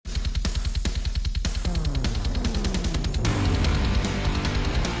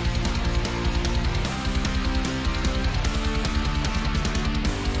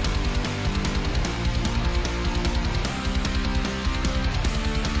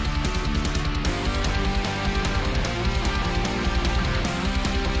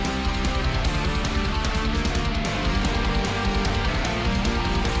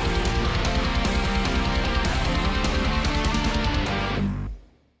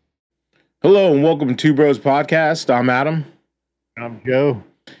Hello and welcome to Two Bros Podcast. I'm Adam, I'm Joe.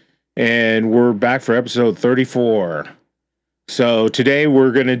 and we're back for episode 34. So today we're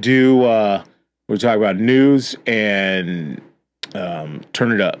gonna do we're talking about news and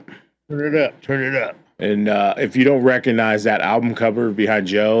turn it up. Turn it up. Turn it up. And if you don't recognize that album cover behind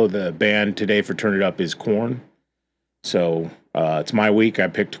Joe, the band today for Turn It Up is Korn. So it's my week. I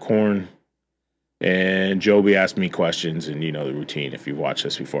picked Korn, and Joby asked me questions, and you know the routine if you've watched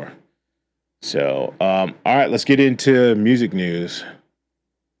this before. So, all right, let's get into music news.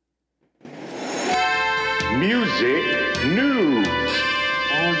 Music news.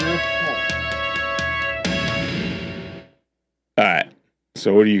 All right.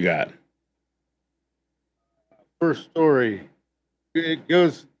 So, what do you got? First story. It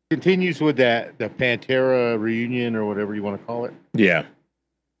continues with the Pantera reunion or whatever you want to call it. Yeah.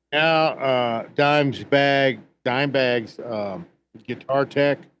 Now, Dimebag's guitar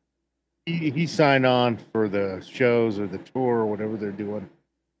tech. He signed on for the shows or the tour or whatever they're doing,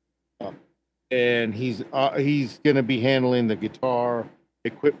 and he's going to be handling the guitar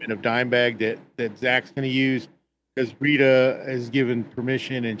equipment of Dimebag that Zach's going to use because Rita has given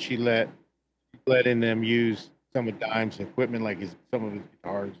permission and she letting them use some of Dime's equipment, like some of his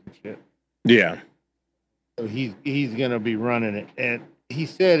guitars and shit. Yeah. So he's going to be running it, and he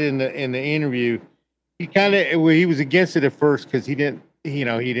said in the interview he was against it at first because he didn't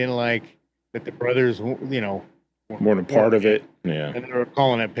like that the brothers More than a part of it. Yeah. and they were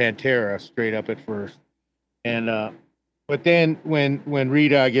calling it Pantera straight up at first, and but then when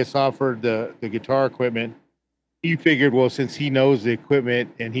Rita I guess offered the guitar equipment, he figured, well, since he knows the equipment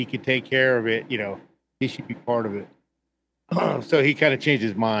and he could take care of it, he should be part of it. So he kind of changed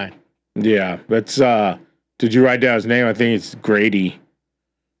his mind. Yeah. That's did you write down his name? I think it's Grady.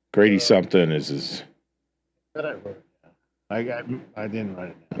 Grady something is his But I wrote it down. I didn't write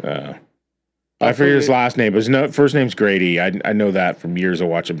it down. I forget his last name, but his first name's Grady. I know that from years of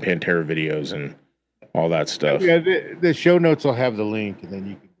watching Pantera videos and all that stuff. Yeah, the show notes will have the link, and then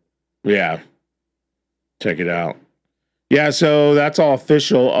you can. Yeah. Check it out. Yeah, so that's all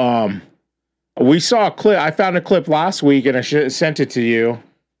official. We saw a clip. I found a clip last week, and I sent it to you.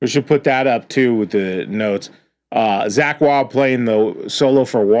 We should put that up too with the notes. Zach Wild playing the solo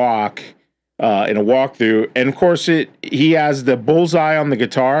for Walk in a walkthrough, and of course he has the bullseye on the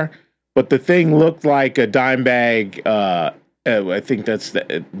guitar, but the thing looked like a Dimebag. I think that's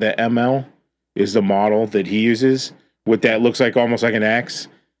the ML is the model that he uses. With that, looks like almost like an X.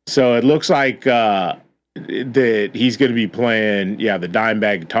 So it looks like that he's going to be playing the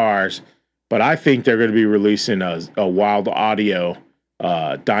Dimebag guitars, but I think they're going to be releasing a Wild Audio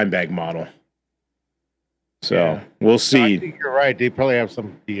Dimebag model. So we'll see. I think you're right. They probably have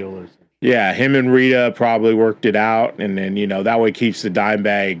some deal or something. Yeah, him and Rita probably worked it out, and then that way keeps the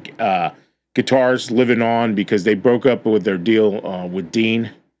Dimebag guitars living on because they broke up with their deal with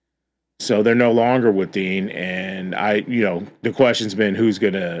Dean, so they're no longer with Dean. And the question's been who's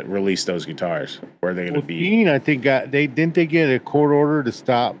going to release those guitars? Where are they going to be? Dean, I think they get a court order to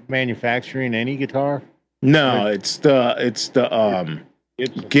stop manufacturing any guitar. No, it's the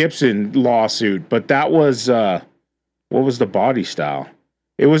Gibson lawsuit, but that was what was the body style?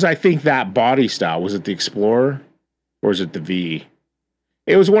 It was, I think, that body style. Was it the Explorer or is it the V?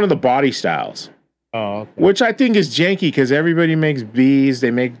 It was one of the body styles. Oh, okay. Which I think is janky because everybody makes Vs,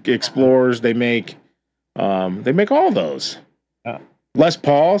 they make Explorers, they make all those. Les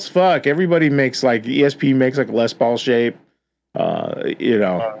Pauls, fuck, everybody makes like ESP makes like a Les Paul shape.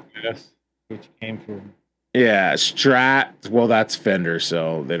 Yes, which came from. Yeah, Strat. Well, that's Fender,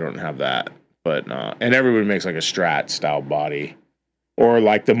 so they don't have that. But and everybody makes like a Strat style body. Or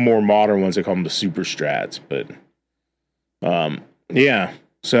like the more modern ones, they call them the super strats. But yeah.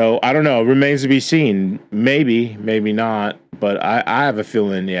 So I don't know. It remains to be seen. Maybe, maybe not. But I have a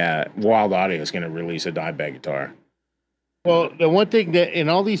feeling, Wild Audio is going to release a Dimebag guitar. Well, the one thing that in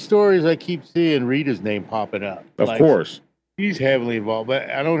all these stories I keep seeing Rita's name popping up. Of course. She's heavily involved,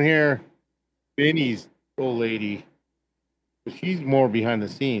 but I don't hear Benny's old lady. She's more behind the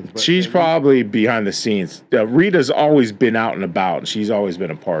scenes. But she's probably behind the scenes. Rita's always been out and about, and she's always been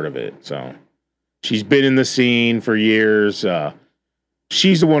a part of it. So she's been in the scene for years.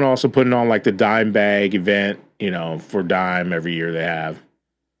 She's the one also putting on like the Dimebag event, for Dime every year they have.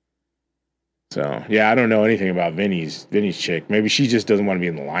 So yeah, I don't know anything about Vinny's chick. Maybe she just doesn't want to be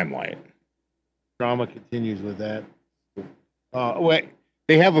in the limelight. Drama continues with that. Wait,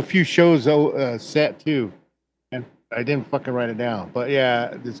 they have a few shows set too. I didn't fucking write it down, but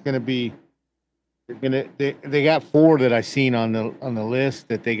yeah, there's gonna be. They got 4 that I seen on the list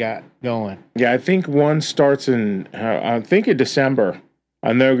that they got going. Yeah, I think one starts in December.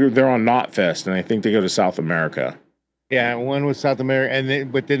 And they're on Knotfest, and I think they go to South America. Yeah, one was South America,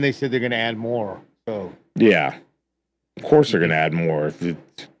 but then they said they're going to add more. So yeah, of course they're going to add more. If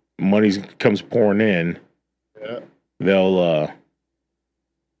money comes pouring in, they'll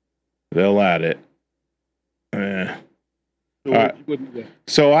add it.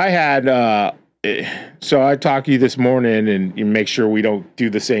 So I had so I talked to you this morning, and you make sure we don't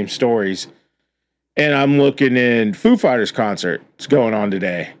do the same stories. And I'm looking in Foo Fighters concert. It's going on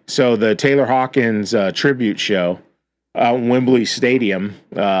today. So the Taylor Hawkins tribute show out in Wembley Stadium.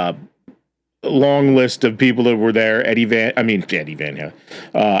 Long list of people that were there. Eddie Van Halen,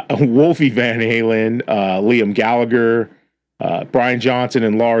 Wolfie Van Halen, Liam Gallagher, Brian Johnson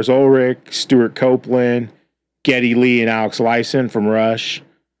and Lars Ulrich, Stuart Copeland, Geddy Lee and Alex Lifeson from Rush,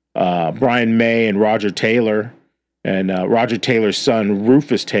 Brian May and Roger Taylor. And Roger Taylor's son,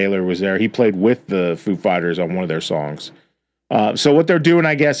 Rufus Taylor, was there. He played with the Foo Fighters on one of their songs. So what they're doing,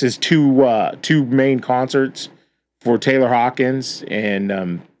 I guess, is two main concerts for Taylor Hawkins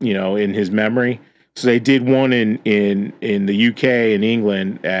and, in his memory. So they did one in the UK and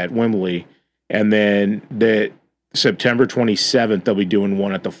England at Wembley. And then the September 27th, they'll be doing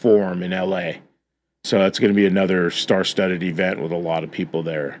one at the Forum in LA. So that's going to be another star-studded event with a lot of people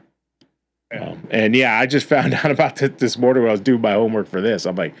there. And yeah, I just found out about this morning when I was doing my homework for this.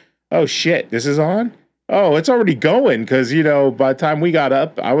 I'm like, oh shit, this is on? Oh, it's already going. Cause by the time we got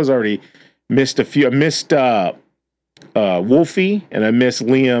up, I was already missed a few. I missed Wolfie and I missed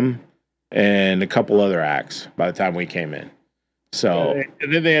Liam and a couple other acts by the time we came in. So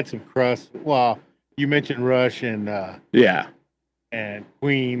and then they had some crust. Well, you mentioned Rush and and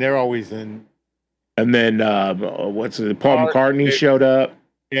Queen. They're always in. And then Paul McCartney showed up.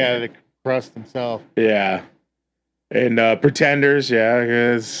 Yeah, the Crust himself. Yeah. And Pretenders, they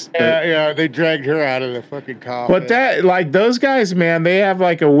dragged her out of the fucking coffin. But those guys, man, they have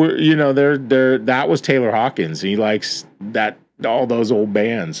like that was Taylor Hawkins. He likes all those old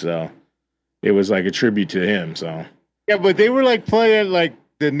bands, so it was like a tribute to him. So yeah, but they were like playing like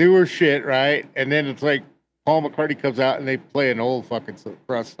the newer shit, right? And then it's like Paul McCartney comes out and they play an old fucking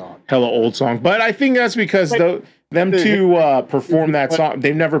Crust song. Hella old song. But I think that's because them two performed that song.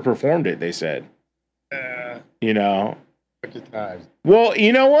 They've never performed it, they said. Well, you know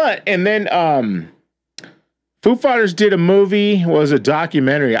what? And then Foo Fighters did a movie, was a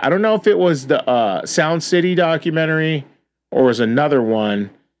documentary. I don't know if it was the Sound City documentary or was another one,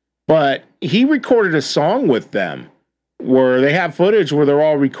 but he recorded a song with them where they have footage where they're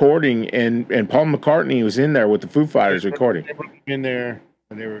all recording and Paul McCartney was in there with the Foo Fighters recording. In there.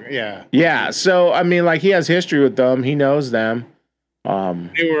 They were, yeah. So I mean, like he has history with them. He knows them.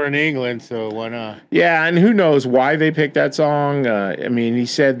 They were in England, so why not? Yeah, and who knows why they picked that song? I mean, he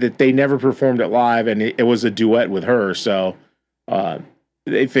said that they never performed it live, and it was a duet with her. So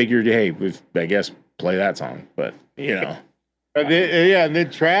they figured, hey, I guess play that song. But and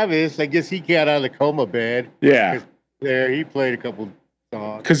then Travis, I guess he got out of the coma bed. Yeah, there he played a couple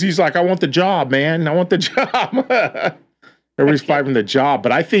songs because he's like, I want the job, man. I want the job. Everybody's fighting the job,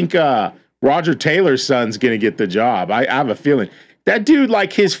 but I think Roger Taylor's son's gonna get the job. I have a feeling that dude,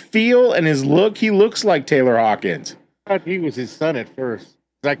 like his feel and his look, he looks like Taylor Hawkins. I thought he was his son at first.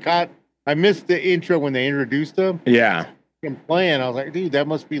 I missed the intro when they introduced him. Yeah, him playing. I was like, dude, that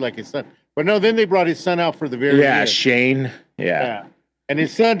must be like his son. But no, then they brought his son out for the very end. Shane. Yeah. And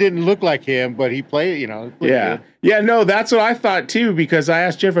his son didn't look like him, but he played. Yeah. Good. Yeah. No, that's what I thought too. Because I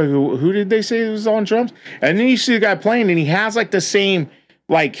asked Jeff, who did they say was on drums? And then you see the guy playing, and he has like the same,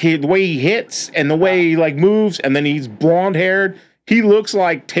 like the way he hits and the way he like moves, and then he's blonde haired. He looks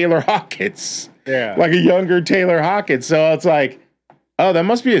like Taylor Hawkins. Yeah. Like a younger Taylor Hawkins. So it's like, oh, that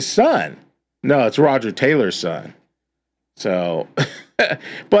must be his son. No, it's Roger Taylor's son. So,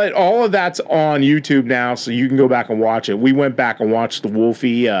 but all of that's on YouTube now, so you can go back and watch it. We went back and watched the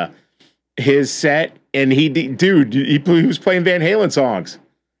Wolfie, his set, and he was playing Van Halen songs.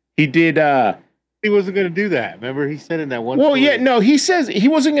 He did. He wasn't going to do that. Remember, he said in that one. Well, story. yeah, no, he says he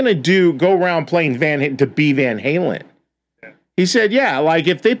wasn't going to go around playing Van Halen. Yeah. He said, yeah, like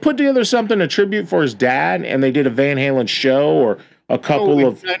if they put together something, a tribute for his dad, and they did a Van Halen show or a couple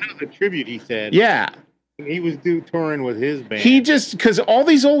of. I know the tribute. He said, yeah. He was touring with his band. He just, because all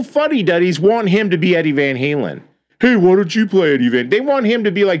these old fuddy-duddies want him to be Eddie Van Halen. Hey, why don't you play Eddie Van? They want him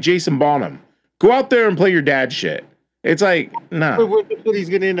to be like Jason Bonham. Go out there and play your dad's shit. It's like, no. Nah. What he's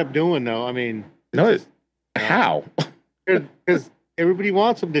going to end up doing, though? I mean. No, how? Because everybody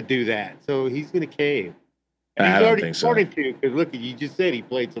wants him to do that, so he's going to cave. And I he's don't already think started to, because look, you just said he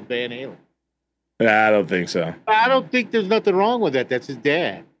played some Van Halen. I don't think so. I don't think there's nothing wrong with that. That's his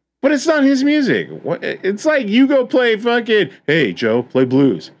dad. But it's not his music. It's like you go play fucking, hey, Joe, play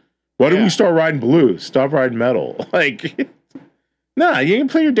blues. Why don't we start riding blues? Stop riding metal. Like, nah, you can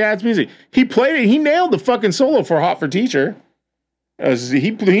play your dad's music. He played it. He nailed the fucking solo for Hot for Teacher.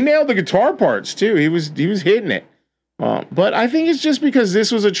 He nailed the guitar parts too. He was hitting it. But I think it's just because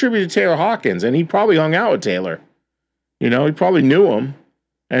this was a tribute to Taylor Hawkins, and he probably hung out with Taylor. You know, he probably knew him.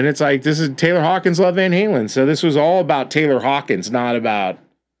 And it's like, this is Taylor Hawkins loved Van Halen. So this was all about Taylor Hawkins, not about,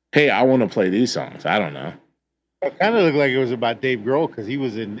 hey, I want to play these songs. I don't know. It kind of looked like it was about Dave Grohl because he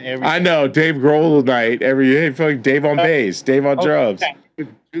was in every. I know, Dave Grohl night. Hey, fucking Dave on bass, Dave on drums. He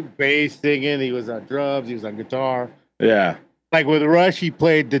was bass singing. He was on drums. He was on guitar. Yeah. Like with Rush, he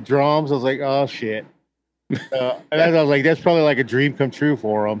played the drums. I was like, oh, shit. And I was like, that's probably like a dream come true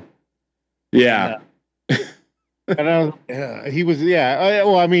for him. Yeah. And I was, he was,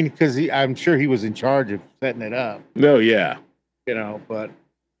 well, I mean, because I'm sure he was in charge of setting it up. No, yeah. You know, but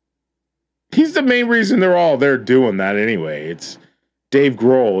he's the main reason they're all there doing that anyway. It's Dave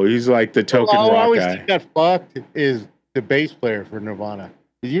Grohl. He's like the token rock always guy. Got fucked is the bass player for Nirvana.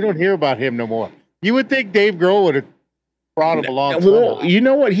 You don't hear about him no more. You would think Dave Grohl would have brought him along. Well, you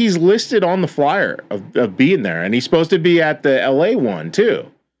know what? He's listed on the flyer of being there, and he's supposed to be at the LA one too.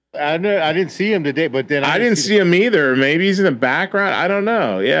 I didn't see him today, but then I didn't see him either. Maybe he's in the background. I don't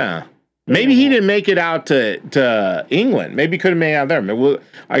know. Yeah. Maybe he didn't make it out to England. Maybe he could have made it out there.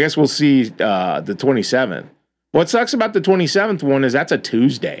 I guess we'll see the 27th. What sucks about the 27th one is that's a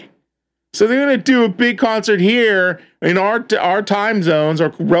Tuesday. So they're going to do a big concert here in our time zones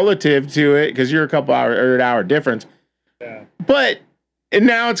or relative to it because you're a couple hour or an hour difference. Yeah. But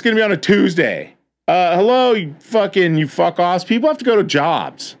now it's going to be on a Tuesday. Hello, you fuck offs. People have to go to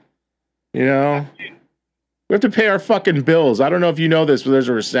jobs. You know? We have to pay our fucking bills. I don't know if you know this, but there's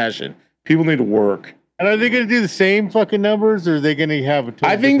a recession. People need to work. And are they going to do the same fucking numbers, or are they going to have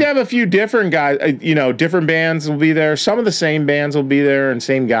I think they have a few different guys. Different bands will be there. Some of the same bands will be there and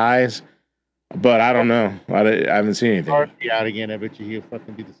same guys. But I don't know. I haven't seen anything. Harvey out again. I bet you he'll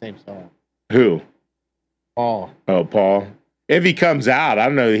fucking do the same song. Who? Paul. Oh, Paul. If he comes out, I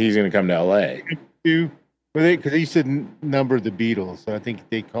don't know that he's going to come to L.A. Because he said number the Beatles, so I think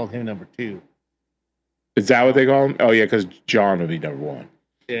they called him number 2. Is that what they call him? Oh, yeah, because John would be number 1.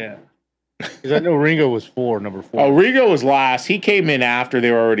 Yeah. Because I know Ringo was number 4. Oh, Ringo was last. He came in after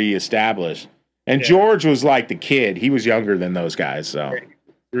they were already established. And George was like the kid. He was younger than those guys, so.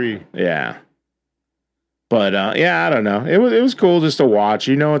 3. Yeah. But, I don't know. It was cool just to watch.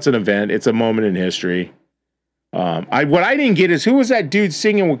 You know, it's an event. It's a moment in history. What I didn't get is who was that dude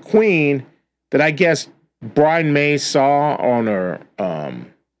singing with Queen that I guess Brian May saw on her,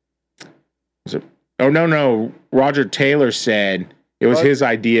 Roger Taylor said it was his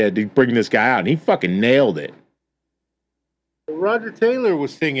idea to bring this guy out, and he fucking nailed it. Roger Taylor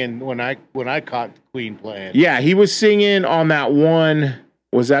was singing when I caught the Queen playing. Yeah, he was singing on that one.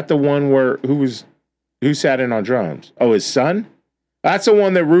 Was that the one who sat in on drums? Oh, his son? That's the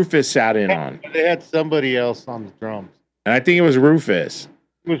one that Rufus sat in on. They had somebody else on the drums. And I think it was Rufus.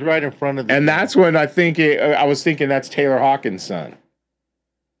 He was right in front of them. And that's when I was thinking that's Taylor Hawkins' son.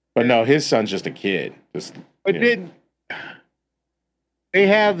 But no, his son's just a kid. They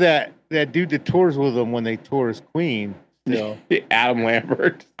have that dude that tours with them when they tour as Queen still. Adam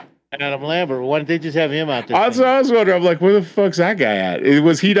Lambert. Adam Lambert. Why didn't they just have him out there? I was wondering, I'm like, where the fuck's that guy at?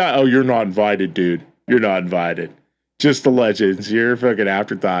 Was he not? Oh, you're not invited, dude. You're not invited. Just the legends. You're a fucking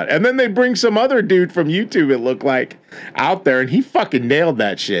afterthought. And then they bring some other dude from YouTube, it looked like, out there, and he fucking nailed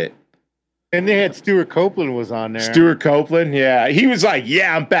that shit. And they had Stuart Copeland was on there. Stuart Copeland, yeah. He was like,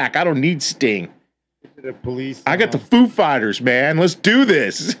 yeah, I'm back. I don't need Sting. The Police. I got the Foo Fighters, man. Let's do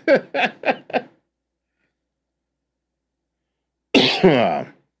this.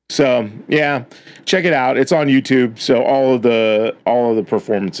 So, yeah, check it out. It's on YouTube. So all of the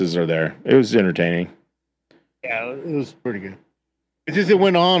performances are there. It was entertaining. Yeah, it was pretty good. It just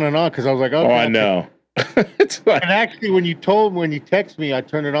went on and on because I was like, oh, I know. It's like, and actually, when you text me, I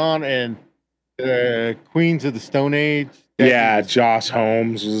turned it on and Queens of the Stone Age. Yeah, Josh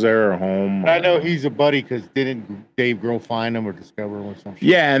Holmes was there. I know he's a buddy because didn't Dave Grohl find him or discover him or something?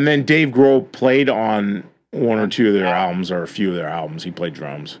 Yeah, and then Dave Grohl played on one or two of their albums or a few of their albums. He played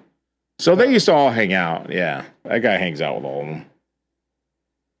drums. So they used to all hang out. Yeah, that guy hangs out with all of them.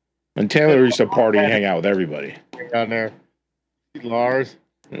 And Taylor used to party and hang out with everybody. Down there. Lars.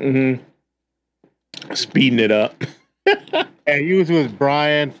 Mm-hmm. Speeding it up. And he was with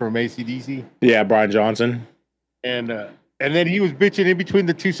Brian from AC/DC. Yeah, Brian Johnson. And then he was bitching in between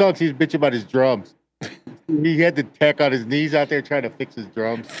the two songs. He was bitching about his drums. He had the tech on his knees out there trying to fix his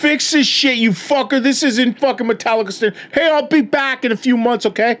drums. Fix this shit, you fucker. This isn't fucking Metallica. Hey, I'll be back in a few months,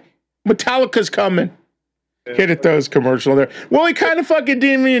 okay? Metallica's coming. Hit it those commercial there. Well, he kind of fucking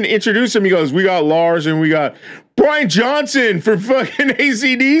didn't even introduce him. He goes, we got Lars and we got Brian Johnson for fucking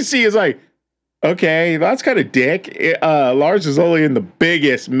AC/DC. It's like, okay, that's kind of dick. Lars is only in the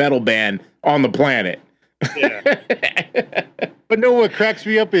biggest metal band on the planet. Yeah. But no, what cracks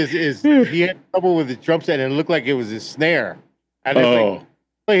me up is he had trouble with his drum set and it looked like it was his snare. And it's like,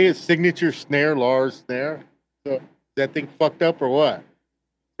 play his signature snare, Lars snare. So is that thing fucked up or what?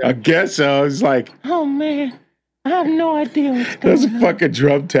 I guess so. It's like, Oh man, I have no idea what's that's going a on. fucking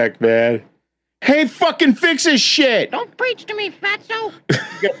drum tech, man. Hey, fucking fix his shit. Don't preach to me, fatso.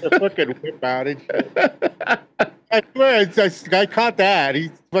 You got the fucking whip out and shit. I swear, I caught that.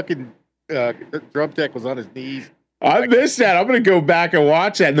 He's fucking the drum tech was on his knees. I missed that. I'm gonna go back and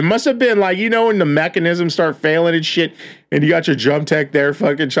watch that. There must have been like, you know, when the mechanisms start failing and shit, and you got your drum tech there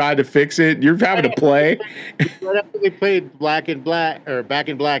fucking trying to fix it. You're having to play. Right after they played Back in Black,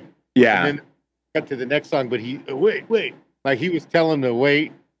 Yeah. and then got to the next song, but he wait, like he was telling him to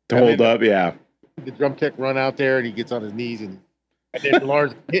wait. To hold up, yeah. The drum tech run out there and he gets on his knees and then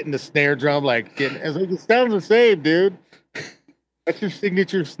Lars hitting the snare drum like getting, it's like it sounds the same, dude. That's your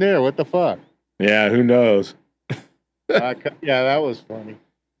signature snare. What the fuck? Yeah, who knows? Yeah, that was funny.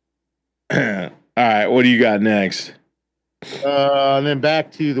 All right, what do you got next? And then back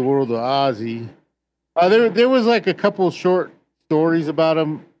to the world of Ozzy. There was like a couple short stories about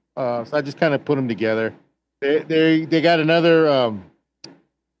him. So I just kind of put them together. They got another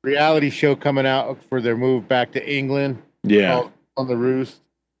reality show coming out for their move back to England. Yeah. Called On the Roost.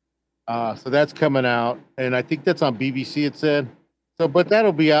 So that's coming out, and I think that's on BBC. It said so, but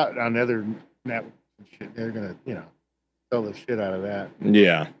that'll be out on other networks and shit. They're gonna, sell the shit out of that.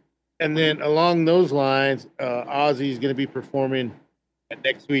 Yeah. And then along those lines, Ozzy's going to be performing at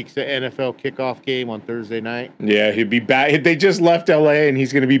next week's NFL kickoff game on Thursday night. Yeah, he'd be back. They just left LA and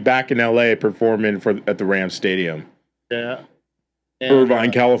he's going to be back in LA performing at the Rams Stadium. Yeah. And,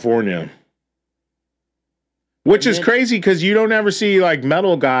 Irvine, California. Which is crazy because you don't ever see like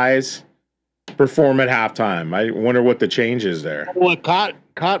metal guys perform at halftime. I wonder what the change is there. What caught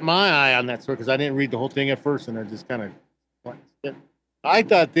my eye on that story, because I didn't read the whole thing at first, and I just kind of, I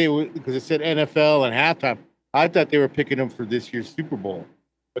thought they would, because it said NFL and halftime. I thought they were picking them for this year's Super Bowl.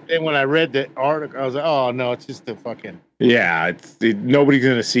 But then when I read the article, I was like, oh no, it's just the fucking. Yeah, nobody's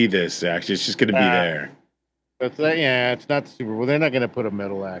going to see this. Actually, it's just going to be there. But yeah, it's not the Super Bowl. They're not going to put a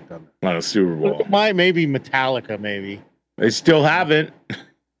metal act on it. Not a Super Bowl. Maybe Metallica, maybe. They still haven't.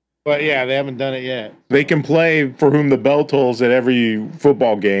 But yeah, they haven't done it yet. They can play For Whom the Bell Tolls at every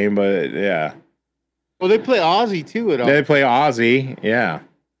football game, but yeah. Well, they play Ozzy too at all. They play Ozzy, yeah.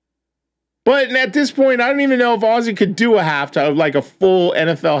 But at this point, I don't even know if Ozzy could do a halftime, like a full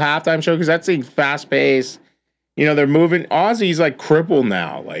NFL halftime show, because that seems fast paced. They're moving. Ozzy's like crippled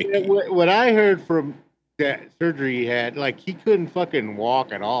now. Like what I heard from that surgery he had, like he couldn't fucking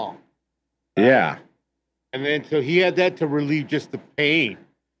walk at all. Yeah. And then so he had that to relieve just the pain.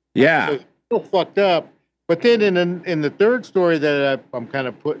 Yeah. So he's still fucked up. But then in the third story that I'm kind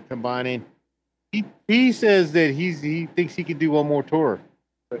of combining, he says that he thinks he can do one more tour.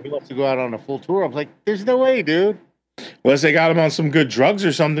 He wants to go out on a full tour. I'm like, there's no way, dude. Unless they got him on some good drugs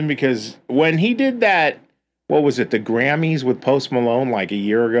or something, because when he did that, what was it, the Grammys with Post Malone like a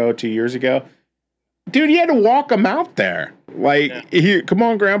year ago, 2 years ago? Dude, he had to walk him out there. Like, come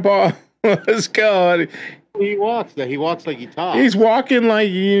on, Grandpa, let's go. He walks like he talks. He's walking like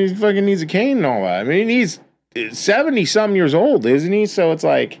he fucking needs a cane and all that. I mean, he's 70-something years old, isn't he? So it's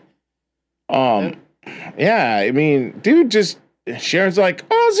like, yeah, I mean, dude, just... Sharon's like,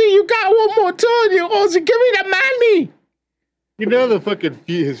 Ozzy, you got one more tour, you Ozzy, give me the money. The fucking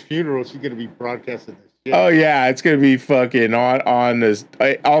his funeral, she's gonna be broadcasting this shit. Oh yeah, it's gonna be fucking on this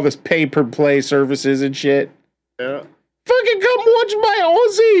all this pay-per-play services and shit. Yeah. Fucking come watch my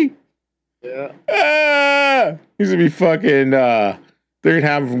Ozzy. Yeah. He's gonna be fucking. They're gonna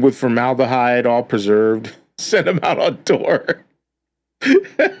have him with formaldehyde, all preserved. Send him out on tour.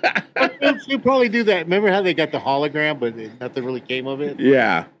 They'll probably do that. Remember how they got the hologram, but nothing really came of it?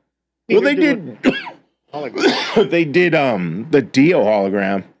 Yeah. Well, they did. They did the Dio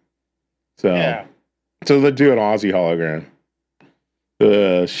hologram. So yeah. So they'll do an Ozzy hologram.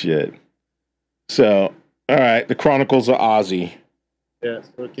 Shit. So all right, the Chronicles of Ozzy. Yeah.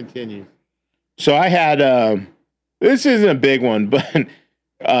 So it continues. So I had this isn't a big one, but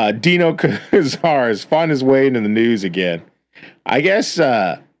Dino Cazares found his way into the news again. I guess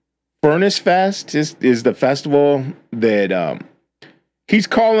Furnace Fest is the festival that he's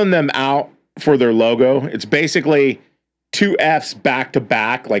calling them out for their logo. It's basically two F's back to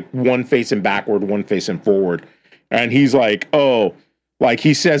back, like one facing backward, one facing forward. And he's like, oh, like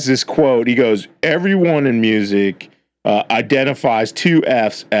he says this quote. He goes, "Everyone in music identifies two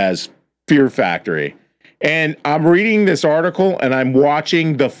Fs as Fear Factory." And I'm reading this article and I'm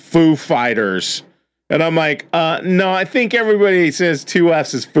watching the Foo Fighters. And I'm like, no, I think everybody says two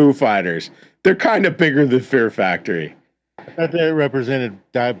Fs is Foo Fighters. They're kind of bigger than Fear Factory. I thought that represented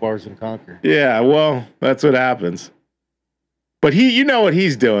Dive Bars and Conquer. Yeah, well, that's what happens. But you know what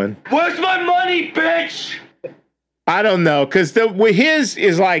he's doing. Where's my money, bitch? I don't know, because his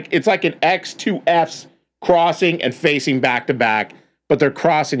is like, it's like an X, two Fs crossing and facing back to back, but they're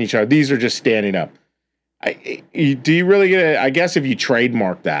crossing each other. These are just standing up. Do you really get it? I guess if you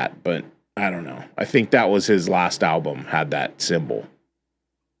trademark that, but I don't know. I think that was his last album, had that symbol.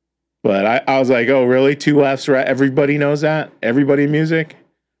 But I was like, oh, really? Two Fs, right? Everybody knows that? Everybody in music?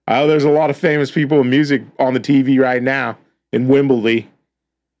 Oh, there's a lot of famous people in music on the TV right now in Wembley.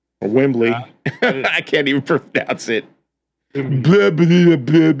 Or Wembley. I can't even pronounce it. Blah, blah,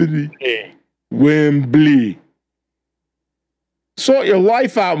 blah, blah. Wembley. Sort your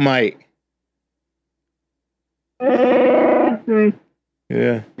life out, mate.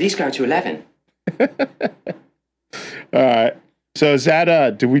 Yeah. These go to 11. All right. So is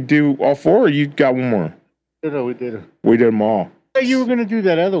that did we do all four or you got one more? No, we did it. We did them all. Hey, you were gonna do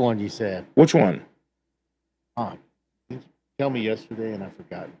that other one you said. Which one? Tell me yesterday and I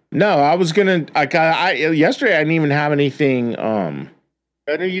forgot. No, I was gonna yesterday I didn't even have anything I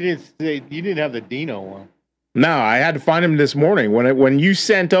know you didn't have the Dino one. No, I had to find him this morning. When you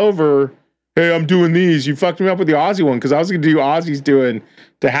sent over, hey, I'm doing these, you fucked me up with the Ozzy one because I was gonna do Ozzy's doing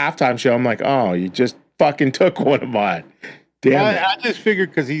the halftime show. I'm like, oh, you just fucking took one of mine. Damn. I just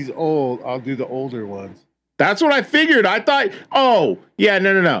figured because he's old, I'll do the older ones. That's what I figured. I thought, oh, yeah,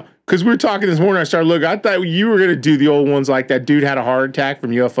 no. Because we were talking this morning, I started looking. I thought you were going to do the old ones like that dude had a heart attack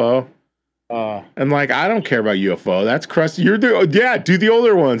from UFO. And like, I don't care about UFO. That's crusty. Do the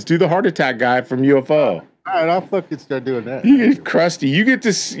older ones. Do the heart attack guy from UFO. All right, I'll fucking start doing that. You get crusty. You could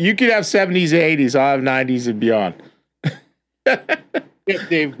have 70s and 80s. I'll have 90s and beyond. Get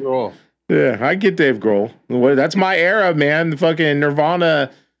Dave Grohl. Yeah, I get Dave Grohl. That's my era, man. The fucking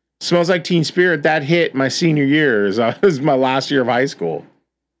Nirvana Smells Like Teen Spirit. That hit my senior year. It was my last year of high school.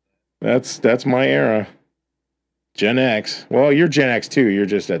 That's my era. Gen X. Well, you're Gen X too.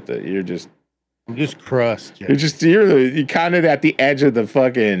 I'm just crust. You're kind of at the edge of the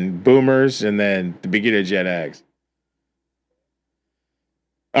fucking boomers and then the beginning of Gen X.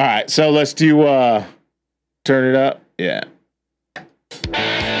 All right, so let's do turn it up. Yeah.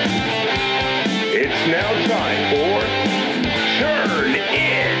 It's now time for Turn It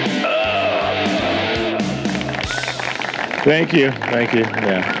Up. Thank you.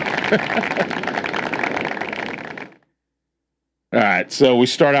 Yeah. All right, so we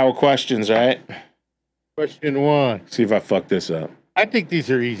start out with questions, right? Question 1. See if I fuck this up. I think these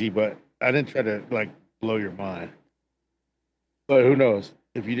are easy, but I didn't try to blow your mind. But who knows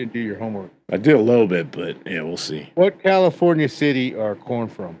if you didn't do your homework. I did a little bit, but yeah, we'll see. What California city are corn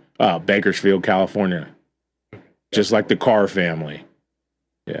from? Bakersfield, California. Just like the Carr family.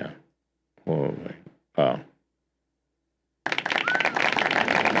 Yeah. Oh.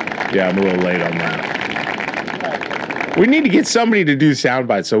 Yeah, I'm a little late on that. We need to get somebody to do sound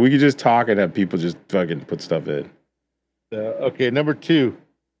bites so we can just talk and have people just fucking put stuff in. Okay, number 2.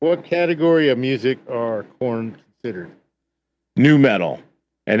 What category of music are corn considered? Nu metal.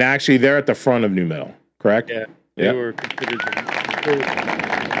 And actually, they're at the front of nu metal, correct? Yeah, they were considered.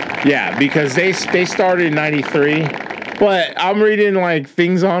 Yeah, because they started in '93, but I'm reading like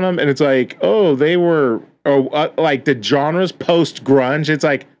things on them, and it's like, oh, they were like the genres post grunge. It's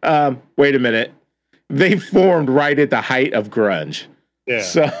like, wait a minute, they formed right at the height of grunge. Yeah.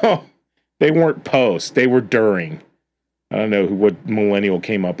 So they weren't post; they were during. I don't know what millennial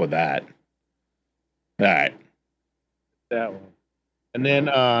came up with that. All right, that one. And then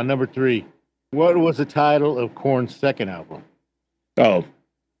number 3, what was the title of Korn's second album? Oh,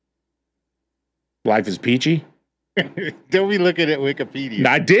 Life is Peachy? Don't be looking at Wikipedia.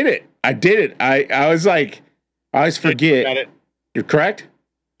 I did it. I was like, I always forget. Got it. You're correct?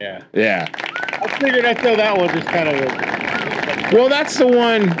 Yeah. Yeah. I figured I'd throw that one just kind of. Well, that's the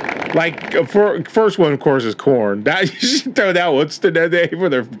one, like, first one, of course, is Korn. That, you should throw that one. What's the name for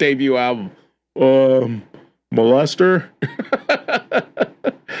their debut album? Molester?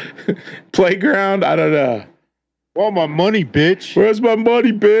 Playground? I don't know. Want my money, bitch. Where's my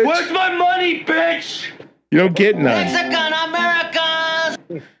money, bitch? Where's my money, bitch? You don't get none. Mexican Americans!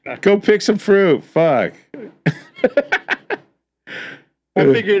 Go pick some fruit. Fuck. I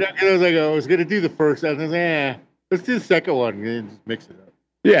figured I was gonna do the first. I was like, let's do the second one and just mix it up.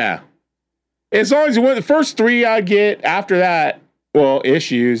 Yeah. As long as the first 3 I get, after that, well,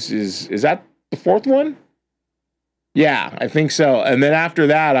 Issues is that the fourth one? Yeah, I think so. And then after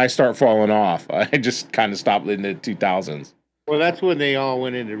that, I start falling off. I just kind of stopped in the 2000s. Well, that's when they all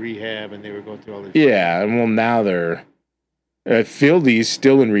went into rehab and they were going through all this. Yeah, and well, now they're Fieldy's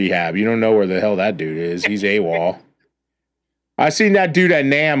still in rehab. You don't know where the hell that dude is. He's AWOL. I seen that dude at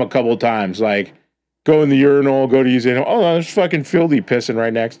NAM a couple of times, like go in the urinal, go to use it. Oh, there's fucking Fieldy pissing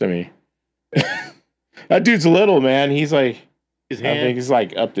right next to me. That dude's little, man. He's like, I think he's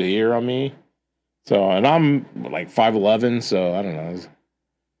like up to here on me. So, and I'm like 5'11", so I don't know,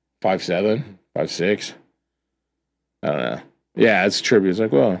 5'7", 5'6". I don't know. Yeah, it's tribute. It's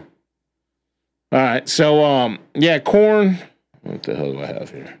like, well, all right. So, yeah, Korn. What the hell do I have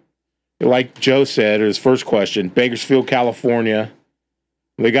here? Like Joe said, his first question, Bakersfield, California.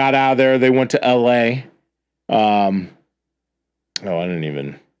 They got out of there. They went to L.A. I didn't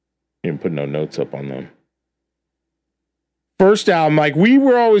even put no notes up on them. First album, like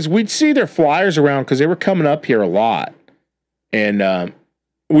we'd see their flyers around because they were coming up here a lot. And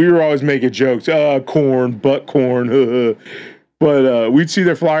we were always making jokes, Korn, butt Korn. But we'd see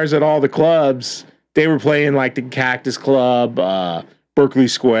their flyers at all the clubs. They were playing like the Cactus Club, Berkeley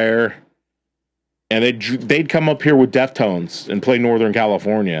Square. And they'd come up here with Deftones and play Northern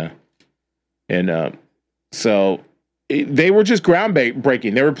California. And so they were just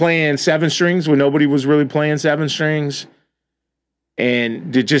groundbreaking. They were playing 7 strings when nobody was really playing 7 strings.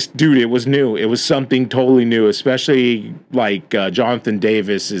 And it was new. It was something totally new, especially like Jonathan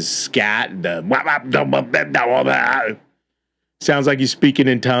Davis's scat. Sounds like he's speaking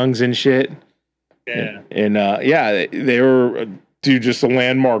in tongues and shit. Yeah. And they were just a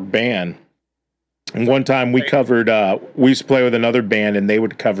landmark band. And one time we covered, we used to play with another band and they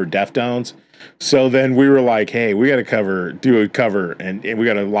would cover Deftones. So then we were like, hey, we got to do a cover and we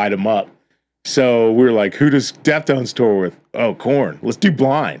got to light them up. So we were like, who does Deftones tour with? Oh, Korn. Let's do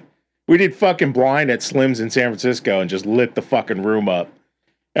Blind. We did fucking Blind at Slim's in San Francisco and just lit the fucking room up.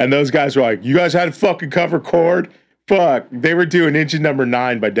 And those guys were like, you guys had to fucking cover Korn? Fuck. They were doing Engine Number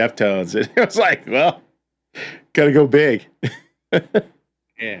 9 by Deftones. And it was like, well, gotta go big.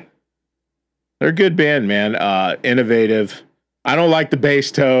 Yeah. They're a good band, man. Innovative. I don't like the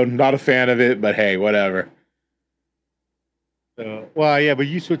bass tone. Not a fan of it, but hey, whatever. Well, yeah, but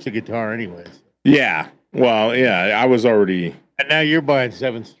you switched to guitar anyways. Yeah. Well, yeah, I was already. And now you're buying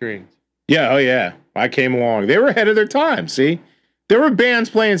 7 strings. Yeah. Oh, yeah. I came along. They were ahead of their time. See, there were bands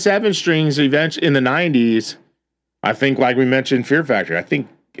playing 7 strings eventually in the 90s. I think, like we mentioned, Fear Factory.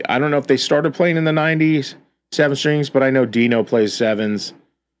 I don't know if they started playing in the 90s, 7 strings, but I know Dino plays 7s.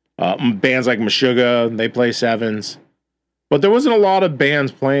 Bands like Meshuggah, they play 7s. But there wasn't a lot of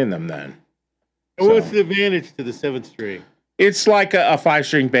bands playing them then. And what's the advantage to the 7th string? It's like a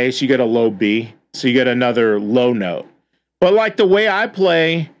 5-string bass. You get a low B, so you get another low note. But like the way I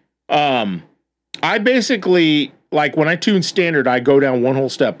play, I basically, like when I tune standard, I go down one whole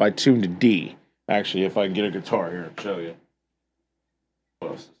step. I tune to D. Actually, if I can get a guitar here, I'll show you.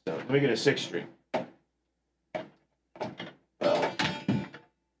 What else is that? Let me get a 6-string.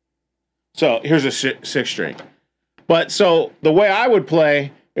 So here's a 6-string. But so the way I would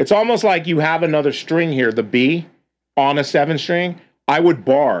play, it's almost like you have another string here, the B, on a 7-string. I would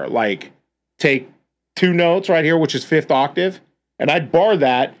bar, like take 2 notes right here, which is 5th octave, and I'd bar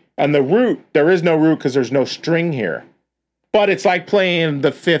that. And the root, there is no root because there's no string here. But it's like playing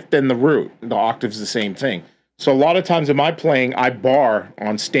the 5th and the root. The octave's the same thing. So a lot of times in my playing, I bar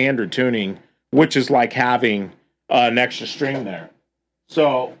on standard tuning, which is like having an extra string there.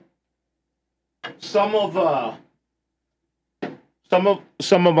 So some of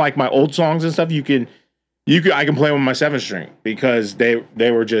like my old songs and stuff, I can play with my 7-string because they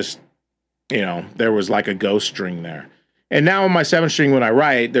were just, there was like a ghost string there. And now on my 7-string, when I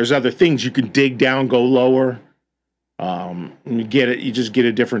write, there's other things you can dig down, go lower. You just get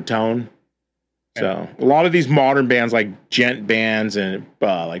a different tone. So a lot of these modern bands like gent bands and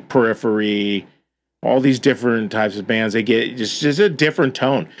like Periphery, all these different types of bands, they get just a different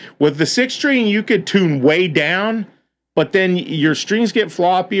tone. With the 6-string, you could tune way down, but then your strings get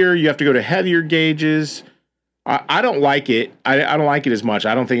floppier. You have to go to heavier gauges. I don't like it. I don't like it as much.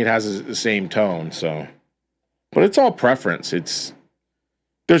 I don't think it has the same tone. So, but it's all preference.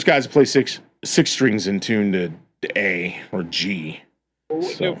 There's guys that play six strings and tune to A or G.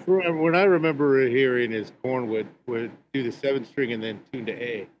 So. What I remember hearing is Korn would do the 7-string and then tune to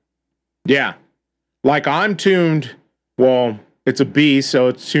A. Yeah. Like I'm tuned, well, it's a B, so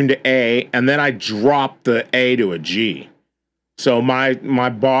it's tuned to A, and then I drop the A to a G. So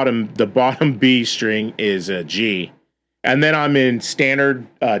the bottom B string is a G. And then I'm in standard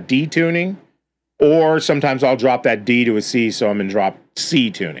D tuning, Or sometimes I'll drop that D to a C, so I'm in drop C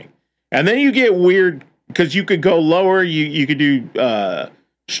tuning. And then you get weird because you could go lower. You could do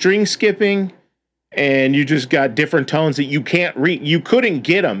string skipping, and you just got different tones that you can't read. You couldn't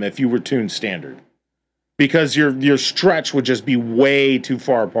get them if you were tuned standard because your stretch would just be way too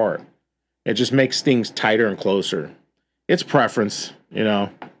far apart. It just makes things tighter and closer. It's preference, you know.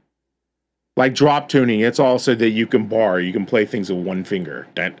 Like drop tuning, it's also that you can bar. You can play things with one finger.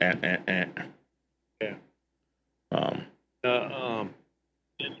 Yeah.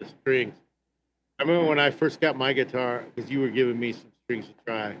 And the strings. I remember when I first got my guitar, because you were giving me some strings to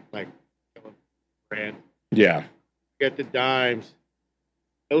try, like brand. Yeah. Got the dimes.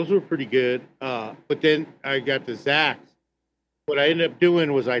 Those were pretty good. But then I got the Zax. What I ended up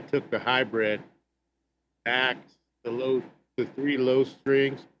doing was I took the hybrid Zax, the 3 low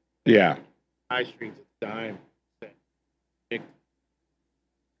strings, Yeah. high strings, dime.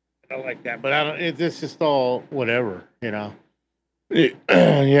 I like that, but I don't. It's just all whatever, you know.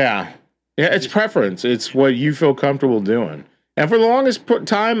 Yeah. It's preference. It's what you feel comfortable doing. And for the longest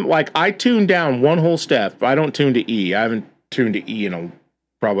time, like I tuned down one whole step. I don't tune to E. I haven't tuned to E in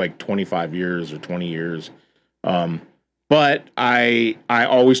probably like 25 years or 20 years. But I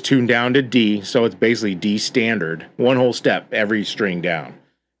always tune down to D, so it's basically D standard, one whole step, every string down.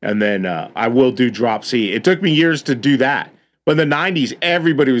 And then I will do drop C. It took me years to do that. But in the 90s,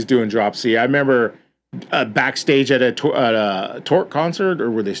 everybody was doing drop C. I remember backstage at a Torque concert, or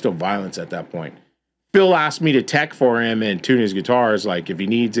were they still Violence at that point? Phil asked me to tech for him and tune his guitars. Like, if he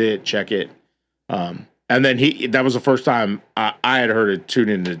needs it, check it. And then that was the first time I had heard it tune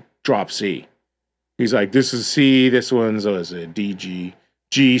into drop C. He's like, this is C, this one's, is it D, G,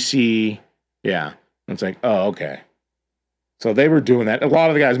 G, C. Yeah. And it's like, oh, okay. So they were doing that. A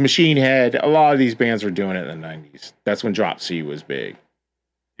lot of the guys, Machine Head, a lot of these bands were doing it in the 90s. That's when drop C was big.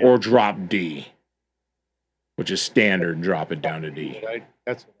 Or drop D, which is standard, drop it down to D.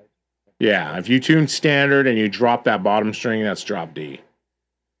 That's what Yeah, if you tune standard and you drop that bottom string, that's drop D.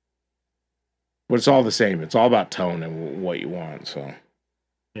 But it's all the same. It's all about tone and what you want. So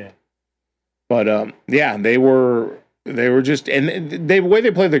yeah. But yeah, they were just, and the way they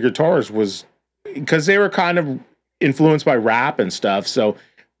played the guitars was because they were kind of influenced by rap and stuff. So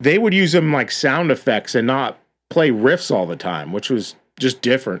they would use them like sound effects and not play riffs all the time, which was just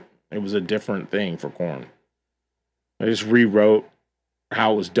different. It was a different thing for Korn. I just rewrote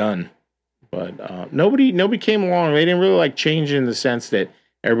how it was done. But nobody came along. They didn't really like change in the sense that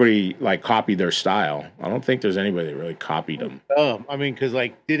everybody like copied their style. I don't think there's anybody that really copied them. I mean, because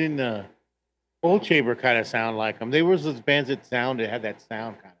like didn't Old Chamber kind of sound like them? They was those bands that had that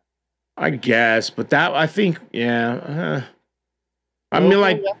sound kind of. I guess, but that I think, yeah. I mean,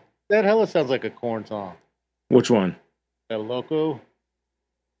 like that hella sounds like a Korn song. Which one? That Loco,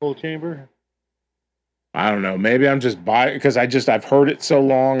 Old Chamber. I don't know. Maybe I'm just because I've heard it so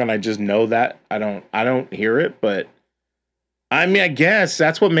long and I just know that I don't hear it. But I mean, I guess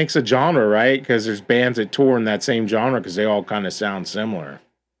that's what makes a genre, right? Because there's bands that tour in that same genre because they all kind of sound similar.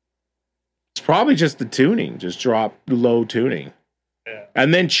 It's probably just the tuning, just drop low tuning. Yeah.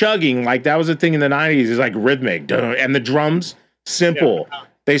 And then chugging, like that was a thing in the 90s, is like rhythmic. And the drums, simple. Yeah.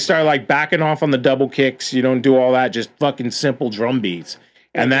 They start like backing off on the double kicks. You don't do all that, just fucking simple drum beats.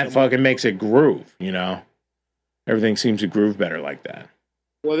 And that fucking makes it groove, you know? Everything seems to groove better like that.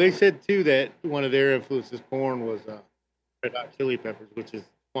 Well, they said too that one of their influences, Korn, was Red Hot Chili Peppers, which is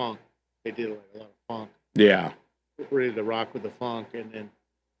funk. They did like a lot of funk. Yeah. Ready to rock with the funk. And then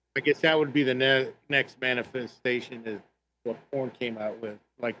I guess that would be the next manifestation is what Korn came out with,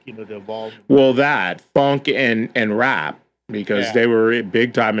 like, you know, the evolve. Well, that funk and rap, because they were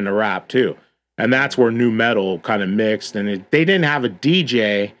big time in the rap too, and that's where new metal kind of mixed. And they didn't have a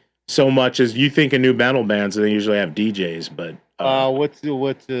DJ so much as you think of new metal bands, and they usually have DJs. But what's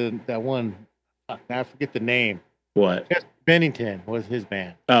that one? I forget the name. What? Chester Bennington was his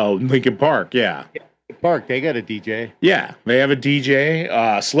band. Oh, Linkin Park. Yeah. Linkin Park. They got a DJ. Yeah, they have a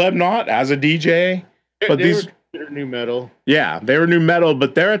DJ. Slipknot has a DJ. But these were new metal. Yeah, they were new metal,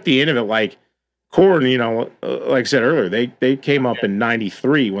 but they're at the end of it. Like Korn, you know, like I said earlier, they came up in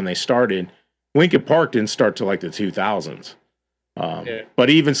 '93 when they started. Linkin Park didn't start till like the 2000s. But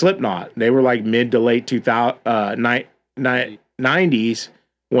even Slipknot, they were like mid to late 90s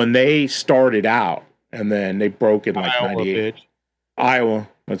when they started out, and then they broke in like 98. Iowa,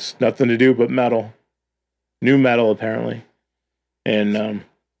 that's nothing to do but metal, new metal apparently, and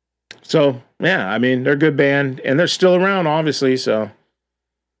so yeah, I mean they're a good band, and they're still around, obviously. So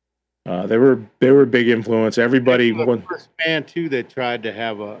they were a big influence. Everybody, the first band too that tried to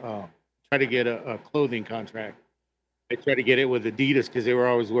have get a clothing contract. I tried to get it with Adidas because they were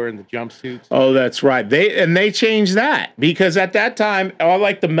always wearing the jumpsuits. Oh, that's right. They changed that because at that time, all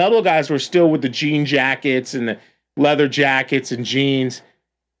like the metal guys were still with the jean jackets and the leather jackets and jeans,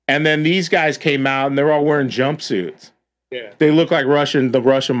 and then these guys came out and they're all wearing jumpsuits. Yeah, They look like the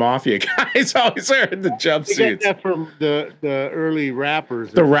Russian mafia guys always wearing the they got jumpsuits. that from the early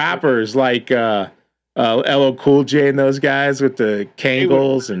rappers. The rappers like LL Cool J and those guys with the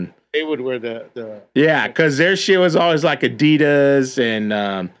Kangles and. They would wear the Yeah, because their shit was always like Adidas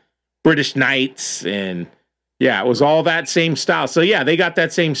and British Knights, and yeah, it was all that same style. So yeah, they got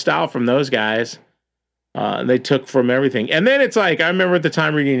that same style from those guys. They took from everything, and then it's like I remember at the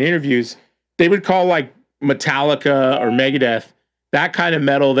time reading interviews, they would call like Metallica or Megadeth that kind of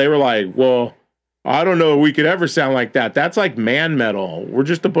metal. They were like, well, I don't know if we could ever sound like that. That's like man metal. We're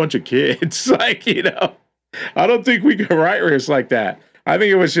just a bunch of kids. Like, you know, I don't think we can write riffs like that. I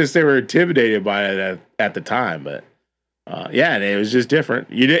think it was just they were intimidated by it at the time, but yeah, and it was just different.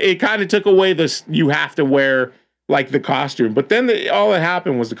 It kind of took away this. You have to wear like the costume, but then all that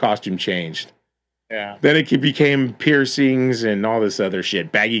happened was the costume changed. yeah. Then it became piercings and all this other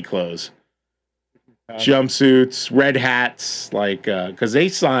shit, baggy clothes, jumpsuits, red hats, like because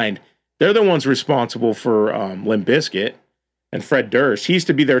they're the ones responsible for Limp Bizkit and Fred Durst. He used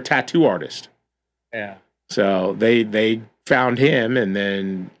to be their tattoo artist. Yeah. So they found him and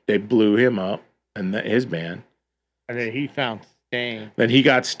then they blew him up and his band. And then he found Stain. Then he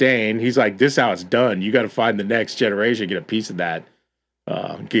got Stain. He's like, this is how it's done. You got to find the next generation, get a piece of that,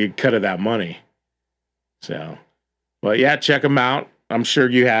 get a cut of that money. So, but yeah, check them out. I'm sure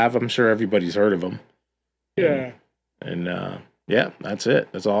you have. I'm sure everybody's heard of them. Yeah. And yeah, that's it.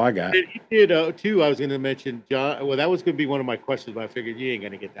 That's all I got. And he did too. I was going to mention John. Well, that was going to be one of my questions, but I figured you ain't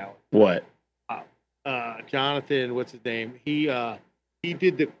going to get that one. What? Jonathan, what's his name? He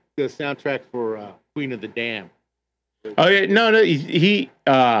did the soundtrack for Queen of the Dam. Oh yeah, no,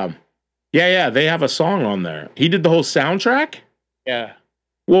 yeah, they have a song on there. He did the whole soundtrack. Yeah.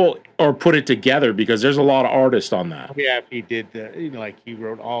 Well, or put it together because there's a lot of artists on that. Yeah, he did. Like he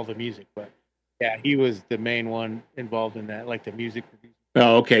wrote all the music, but yeah, he was the main one involved in that, like the music producer.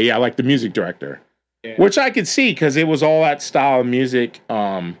 Oh, okay, yeah, like the music director, Yeah. which I could see because it was all that style of music.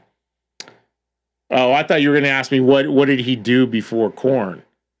 Oh, I thought you were going to ask me what did he do before Korn,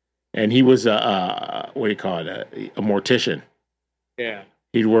 and he was what do you call it, a mortician. Yeah.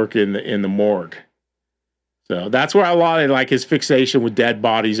 He'd work in the morgue. So that's where a lot of like his fixation with dead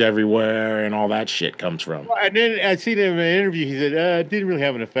bodies everywhere and all that shit comes from. Well, and then I seen him in an interview. He said, "It didn't really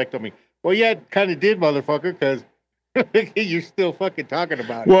have an effect on me." Well, yeah, it kind of did, motherfucker, because you're still fucking talking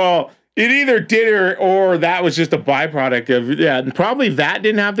about it. Well, it either did or that was just a byproduct of and probably that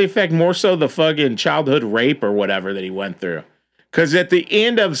didn't have the effect. More so the fucking childhood rape or whatever that he went through. Because at the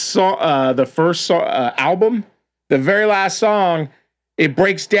end of the first album, the very last song, it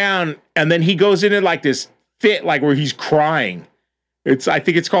breaks down and then he goes into like this fit, like where he's crying. I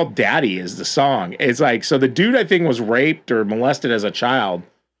think it's called "Daddy" is the song. It's like, so the dude I think was raped or molested as a child,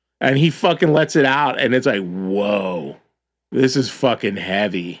 and he fucking lets it out, and it's like, whoa, this is fucking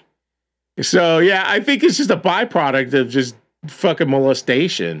heavy. So yeah, I think it's just a byproduct of just fucking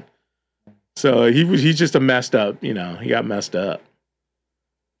molestation. So he's just a messed up, he got messed up.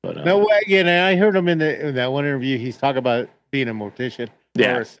 But No way. Yeah, I heard him in that one interview. He's talking about being a mortician.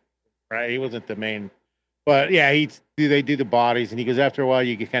 Yeah. Right. He wasn't the main, but yeah, they do the bodies, and he goes, after a while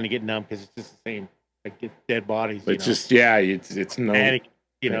you kind of get numb because it's just the same, like dead bodies. it's just it's no. and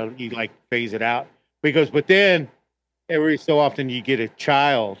you like phase it out because, but then every so often you get a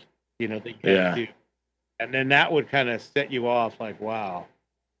child, that you gotta do, and then that would kind of set you off, like, wow.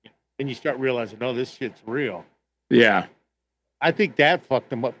 And you start realizing, oh, this shit's real. Yeah. I think that fucked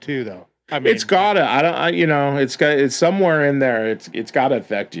them up too, though. I mean, It's gotta. It's somewhere in there. It's gotta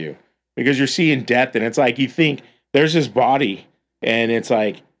affect you because you're seeing death, and it's like you think there's this body, and it's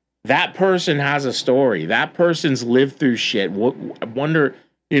like that person has a story. That person's lived through shit. I wonder,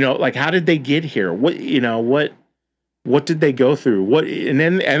 like how did they get here? What did they go through? And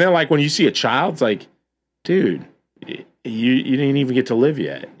then like when you see a child, it's like, dude, you didn't even get to live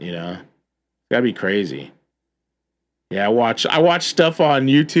yet. That'd be crazy. Yeah, I watch stuff on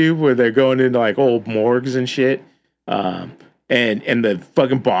YouTube where they're going into like old morgues and shit, and the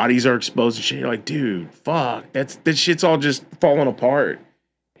fucking bodies are exposed and shit. You're like, dude, fuck, that shit's all just falling apart,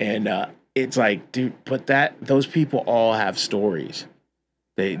 and it's like, dude, but those people all have stories.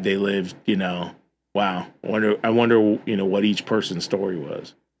 They lived, Wow, I wonder, what each person's story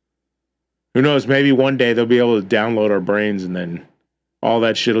was. Who knows? Maybe one day they'll be able to download our brains, and then all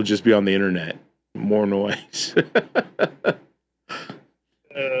that shit will just be on the internet. More noise.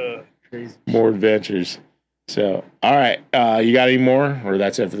 crazy. More adventures. So, all right. You got any more, or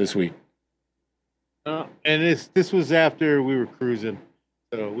that's it for this week? And this was after we were cruising,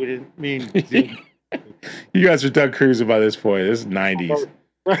 so we didn't mean. You guys are done cruising by this point. This is 90s.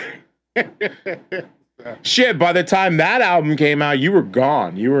 Shit, by the time that album came out, you were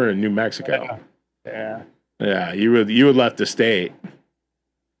gone. You were in New Mexico. Yeah. Yeah, you had left the state.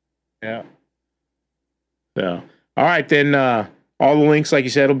 Yeah. So, all right, then all the links, like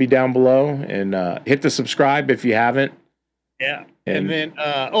you said, will be down below. And hit the subscribe if you haven't. Yeah. And then,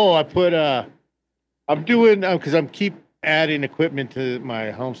 I put, I'm doing, because I'm keep adding equipment to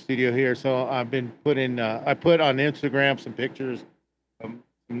my home studio here. So I've been putting, I put on Instagram some pictures of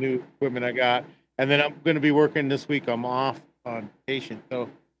some new equipment I got. And then I'm going to be working this week. I'm off on vacation. So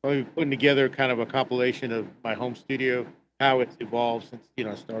I'll be putting together kind of a compilation of my home studio, how it's evolved since,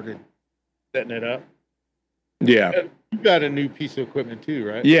 I started setting it up. Yeah. You got a new piece of equipment too,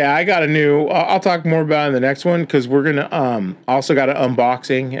 right? Yeah, I got a new. I'll talk more about it in the next one because we're gonna also got an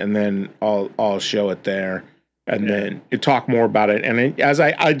unboxing and then I'll show it there and then talk more about it. And as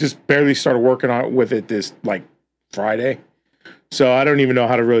I just barely started working on with it this like Friday, so I don't even know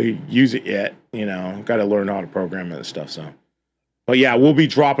how to really use it yet. Got to learn how to program it and stuff. So, but yeah, we'll be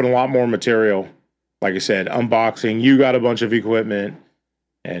dropping a lot more material. Like I said, unboxing. You got a bunch of equipment,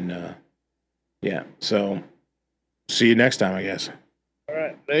 and yeah. So. See you next time, I guess. All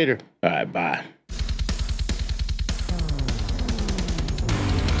right, later. All right, bye.